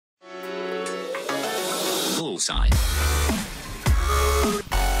side.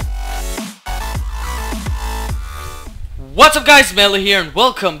 What's up guys, Meele here and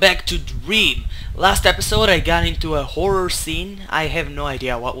welcome back to Dream. Last episode I got into a horror scene. I have no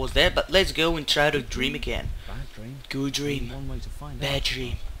idea what was that, but let's go and try to dream again. Bad dream. Good dream. One way to find Bad out.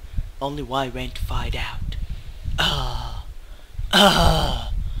 dream. Only one way to find out.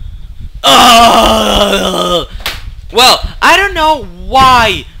 Well, I don't know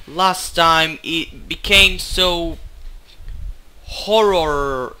why last time it became so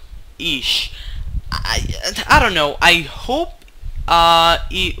horror-ish. I don't know. I hope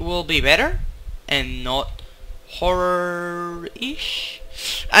it will be better and not horror-ish.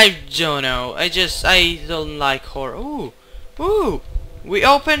 I don't know. I don't like horror. Ooh, we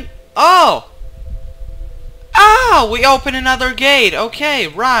open. Oh, we open another gate. Okay,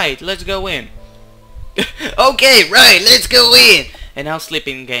 right. Let's go in. Okay, right. Let's go in. And now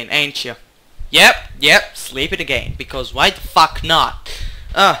sleeping again, ain't you? Yep, sleeping again. Because why the fuck not?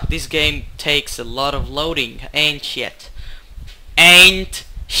 This game takes a lot of loading. Ain't shit.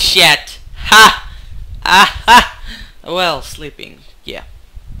 Ha! Ha! Well, sleeping. Yeah.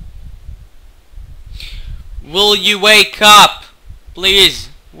 Will you wake up? Please.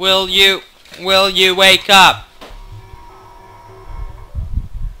 Will you wake up?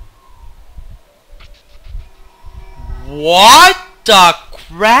 What the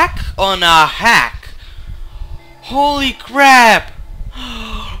crack on a hack? Holy crap!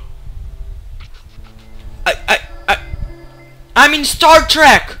 I'm in Star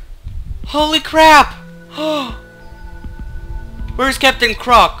Trek! Holy crap! Where's Captain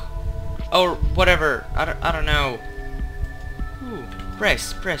Croc? Or whatever. I don't know. Ooh,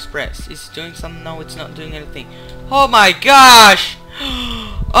 press. Is it doing something? No, it's not doing anything. Oh my gosh!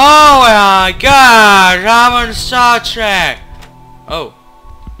 Oh my gosh! I'm on Star Trek! Oh.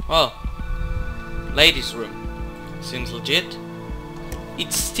 Well. Ladies' room. Seems legit.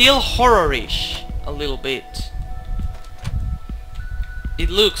 It's still horror-ish. A little bit. It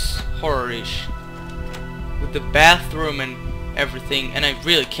looks horror-ish. With the bathroom and everything. And I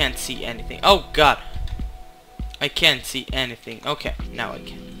really can't see anything. Oh god. I can't see anything. Okay, now I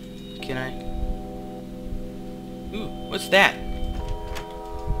can. Can I? Ooh, what's that?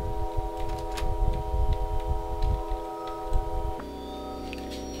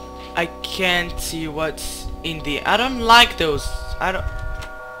 I can't see what's in the... I don't like those. I don't...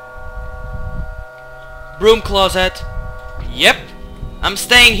 Broom closet. Yep. I'm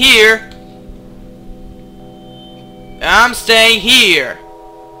staying here. I'm staying here.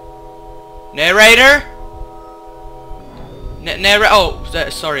 Narrator? Oh,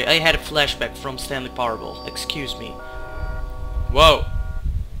 sorry. I had a flashback from Stanley Parable. Excuse me. Whoa.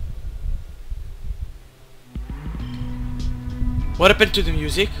 What happened to the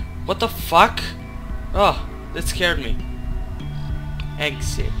music? What the fuck? Oh, that scared me.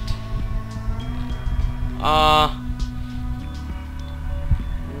 Exit.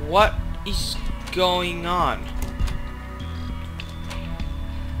 What is going on?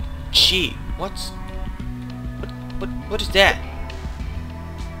 Gee, what is that?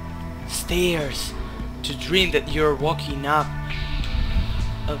 Stairs. To dream that you're walking up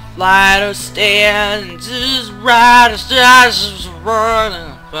a flight of stairs, just right stairs,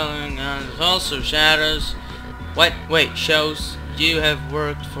 falling on also shadows. What? Wait, shows you have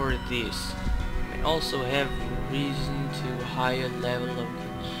worked for this. And also have reason to higher level of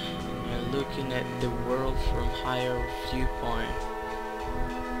you're looking at the world from higher viewpoint.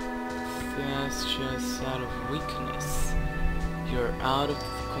 That's just out of weakness. You're out of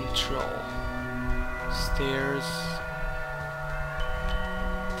control. Stairs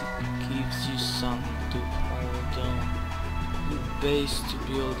gives you something to hold on. Good base to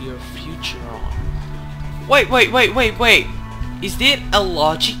build your future on. Wait. Is it a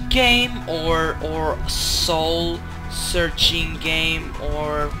logic game or soul searching game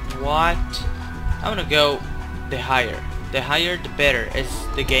or what? I'm gonna go the higher. The higher the better, as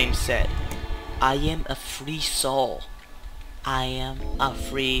the game said. I am a free soul. I am a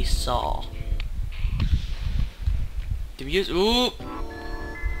free soul. The music, ooh!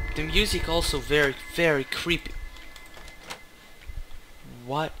 The music also very creepy.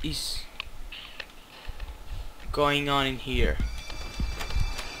 What is going on in here?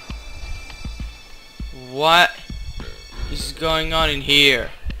 What is going on in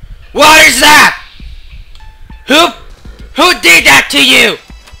here? What is that? Who did that to you?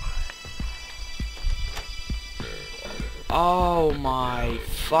 Oh my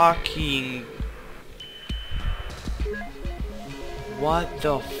fucking... What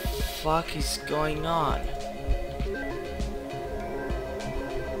the fuck is going on?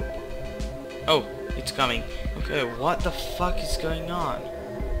 Oh, it's coming. Okay, what the fuck is going on?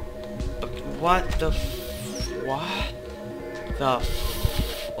 What the what the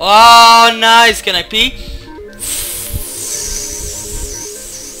oh, nice. Can I pee?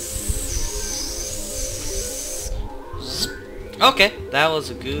 Okay, that was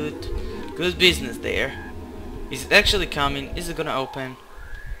a good business there. Is it actually coming? Is it gonna open?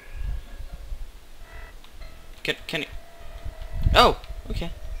 Can it? Oh,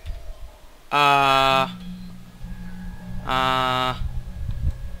 okay.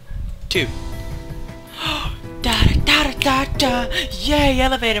 Two. Da da da da da. Yay,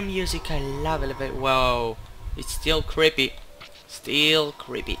 elevator music. I love elevator. Whoa, it's still creepy. Still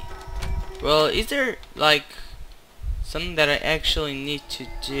creepy. Well, is there like something that I actually need to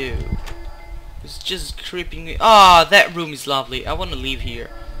do? It's just creeping me. Ah, that room is lovely. I want to leave here.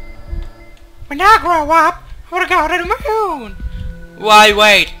 When I grow up, I want to go to the moon. Why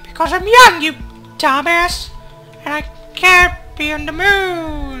wait? Because I'm young, you dumbass, and I can't be on the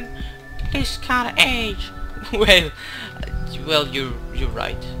moon. This kind of age. well, you're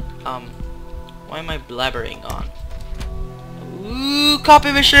right. Why am I blabbering on? Ooh,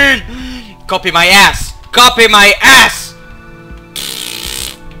 copy machine. Copy my ass. Copy my ass.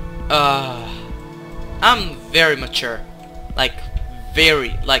 I'm very mature, like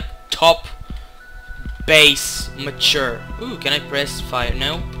top base mature. Ooh, can I press fire?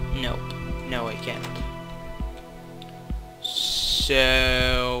 No, no, I can't.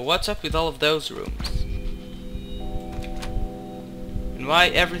 So what's up with all of those rooms? And why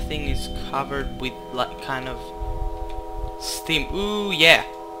everything is covered with like kind of steam? Ooh, yeah.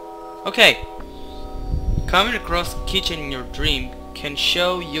 Okay. Coming across the kitchen in your dream can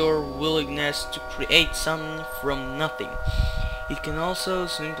show your willingness to create something from nothing. It can also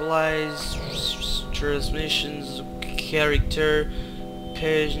symbolize transmissions of character,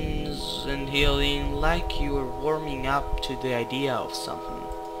 patience, and healing, like you are warming up to the idea of something.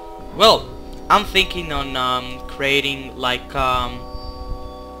 Well, I'm thinking on creating like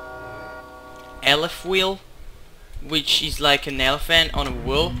elf wheel, which is like an elephant on a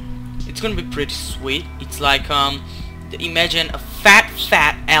wheel. It's gonna be pretty sweet. It's like imagine a fat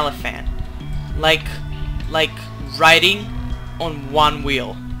elephant like riding on one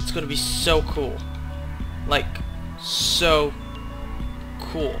wheel. It's gonna be so cool, like so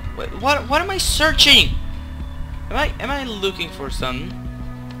cool. Wait, what am I searching? Am I looking for something?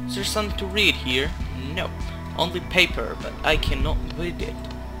 Is there something to read here? No, only paper, but I cannot read it.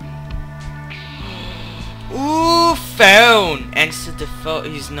 Ooh, phone! Answer the phone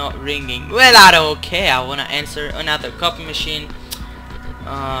is not ringing. Well, I don't care. I wanna answer another copy machine.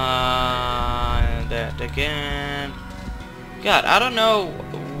 That again. God, I don't know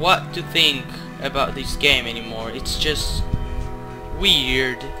what to think about this game anymore. It's just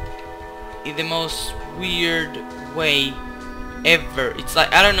weird in the most weird way ever. It's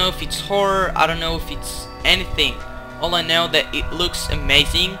like, I don't know if it's horror, I don't know if it's anything. All I know that it looks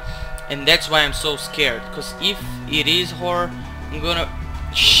amazing, and that's why I'm so scared. Because if it is horror, I'm gonna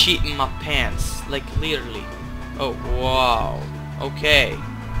shit in my pants, like literally. Oh wow. Okay.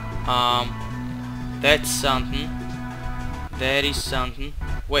 That's something. That is something.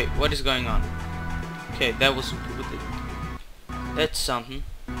 Wait, what is going on? Okay, that was. That's something.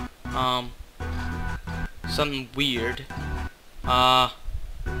 Something weird. I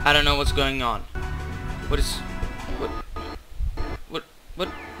don't know what's going on. What is? What? Wait,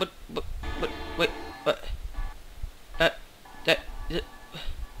 what?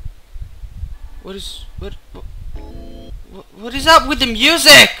 What is? What is up with the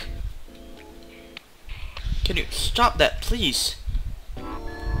music? Can you stop that, please?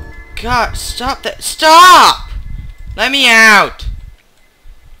 God, stop that! Stop! Let me out!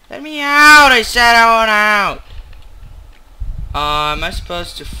 Let me out! I said I want out! Am I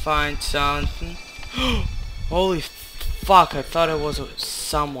supposed to find something? Holy fuck, I thought it was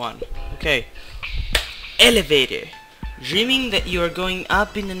someone. Okay. Elevator. Dreaming that you are going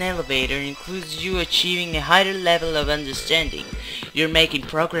up in an elevator includes you achieving a higher level of understanding. You're making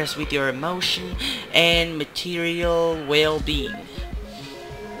progress with your emotion and material well-being.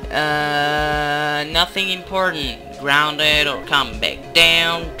 Nothing important. Grounded or come back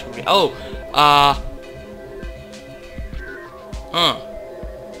down.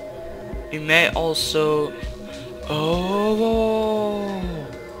 It may also...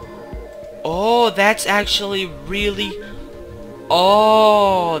 Oh, that's actually really...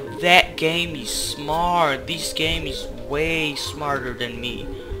 Oh, that game is smart. This game is way smarter than me.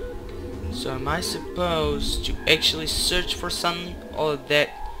 So am I supposed to actually search for something, or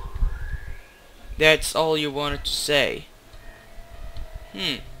that's all you wanted to say?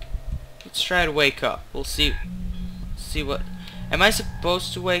 Let's try to wake up. We'll see. See what. Am I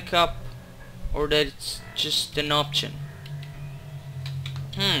supposed to wake up, or that it's just an option?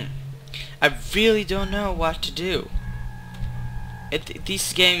 I really don't know what to do.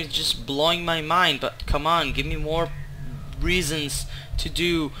 This game is just blowing my mind. But come on, give me more reasons to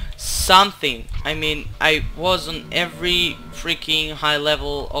do something. I mean, I was on every freaking high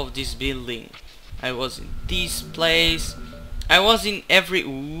level of this building. I was in this place. I was in every...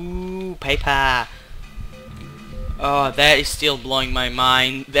 Ooh, paper. Oh, that is still blowing my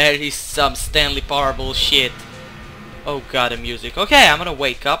mind. That is some Stanley Parable shit. Oh god, the music. Okay, I'm gonna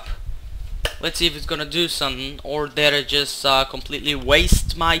wake up. Let's see if it's gonna do something, or that I just completely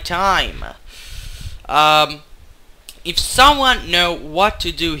waste my time. If someone know what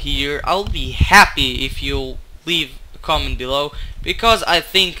to do here, I'll be happy if you'll leave a comment below, because I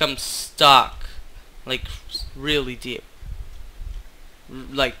think I'm stuck, like really deep,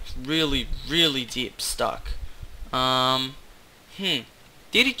 like really deep stuck. Did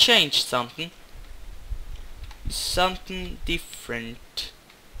it change something? Something different.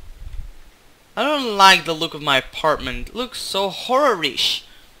 I don't like the look of my apartment. It looks so horror-ish.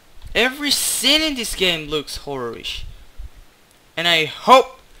 Every scene in this game looks horror-ish. And I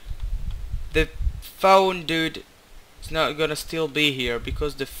hope the phone dude is not gonna still be here,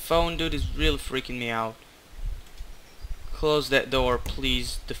 because the phone dude is really freaking me out. Close that door,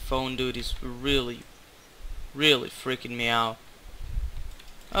 please. The phone dude is really freaking me out.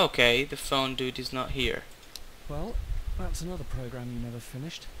 Okay, the phone dude is not here. Well, that's another program you never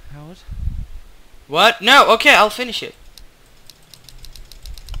finished, Howard. What? No, okay, I'll finish it.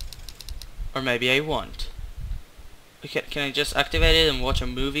 Or maybe I won't. Okay, can I just activate it and watch a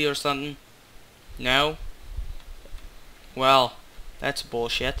movie or something? No? Well, that's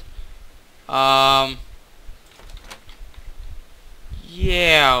bullshit. Yeah,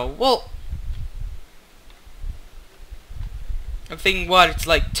 well, I'm thinking, what, it's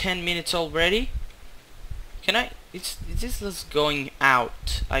like 10 minutes already? Can I, this is going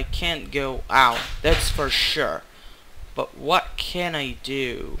out. I can't go out, that's for sure. But what can I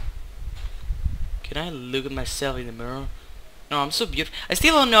do? Can I look at myself in the mirror? No, I'm so beautiful. I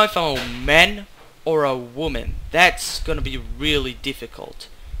still don't know if I'm a man or a woman. That's gonna be really difficult.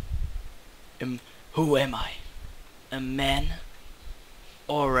 Who am I? A man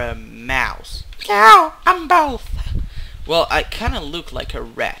or a mouse? No, I'm both. Well, I kinda look like a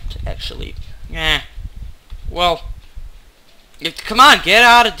rat, actually. Well, come on, get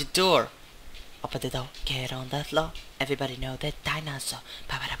out of the door. Open the door, get on the floor. Everybody know that dinosaur.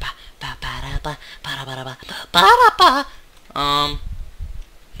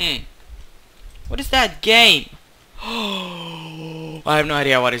 What is that game? I have no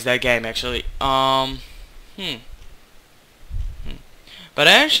idea what is that game, actually. But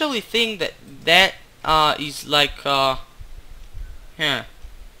I actually think that is like a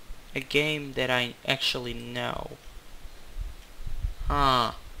game that I actually know.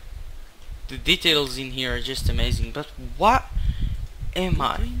 The details in here are just amazing. But what am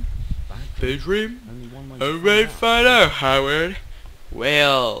I? Bad dream? I'm ready to find out, Howard.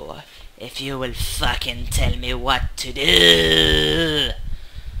 Well, if you will fucking tell me what to do.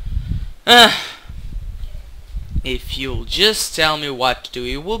 If you'll just tell me what to do,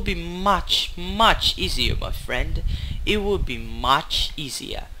 it will be much easier, my friend. It will be much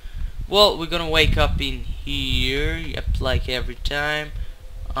easier. Well, we're gonna wake up in here, yep, like every time.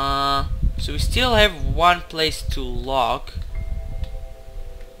 So we still have one place to lock,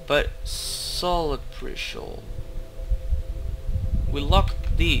 but solid crucial. We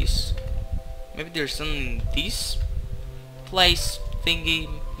locked these. Maybe there's something in this place thingy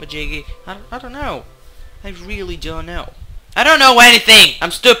majiggy. I don't know. I really don't know. I don't know anything.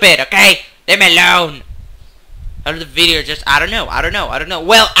 I'm stupid. Okay, leave me alone. Out of the video, just I don't know.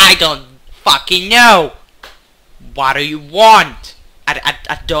 Well, I don't fucking know. What do you want?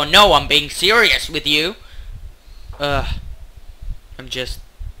 I don't know. I'm being serious with you. I'm just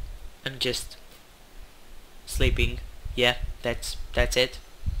sleeping. Yeah, that's it.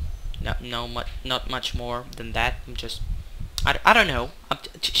 Not much more than that. I don't know.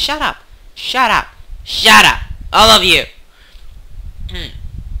 Shut up, all of you.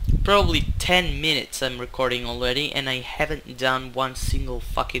 Probably 10 minutes I'm recording already, and I haven't done one single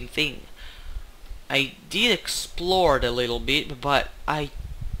fucking thing. I did explore a little bit, but I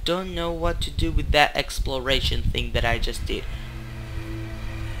don't know what to do with that exploration thing that I just did.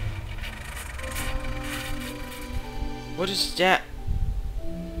 What is that?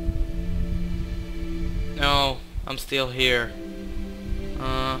 No, I'm still here.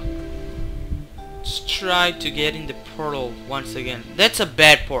 Let's try to get in the portal once again. That's a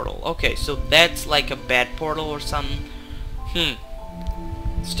bad portal. Okay, so that's like a bad portal or something.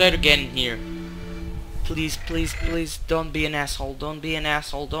 Let's try to get in here. Please, please, please, don't be an asshole. Don't be an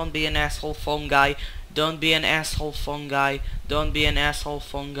asshole. Don't be an asshole, phone guy. Don't be an asshole, phone guy. Don't be an asshole,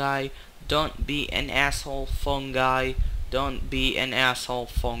 phone guy. Don't be an asshole, phone guy. Don't be an asshole,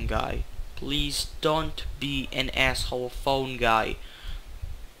 phone guy. Please don't be an asshole, phone guy.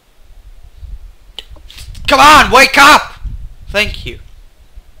 Come on, wake up! Thank you.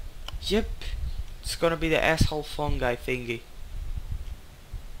 Yep, it's gonna be the asshole phone guy thingy.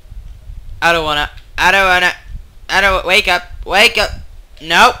 I don't wanna, wake up,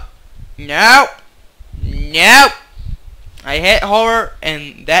 no, no, no. I hate horror,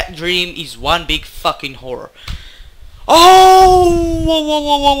 and that dream is one big fucking horror. Oh, whoa, whoa,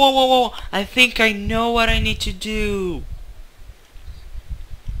 whoa, whoa, whoa, whoa, whoa. I think I know what I need to do.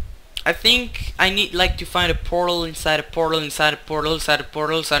 I think I need like to find a portal inside a portal inside a portal inside a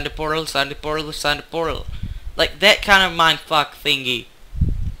portal inside a portal inside a portal inside a portal. Like that kind of mindfuck thingy.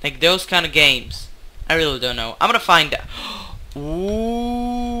 Like those kind of games. I really don't know. I'm gonna find out. Ooh,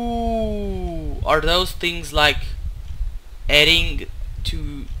 are those things like adding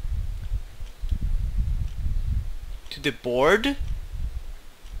to the board?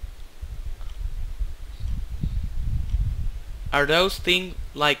 Are those things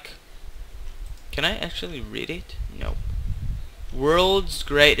like, can I actually read it? No. World's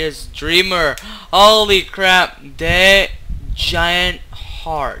greatest dreamer. Holy crap. The giant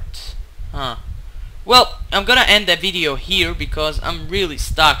heart. Huh. Well, I'm gonna end the video here because I'm really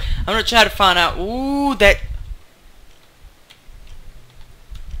stuck. I'm gonna try to find out. Ooh, that.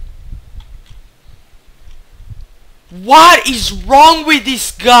 What is wrong with this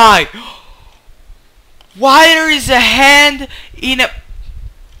guy? Why there is a hand in a...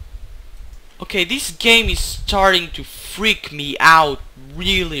 Okay, this game is starting to freak me out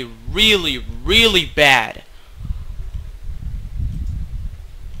really, really, really bad.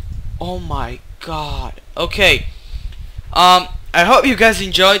 Oh my god. Okay. I hope you guys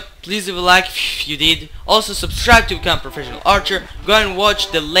enjoyed. Please leave a like if you did. Also subscribe to become a professional archer. Go and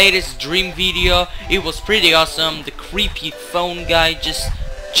watch the latest dream video. It was pretty awesome. The creepy phone guy just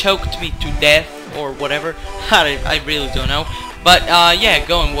choked me to death or whatever. I really don't know. But yeah,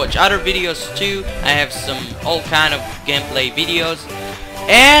 go and watch other videos too. I have some all kind of gameplay videos.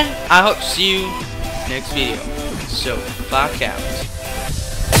 And I hope to see you next video. So fuck out.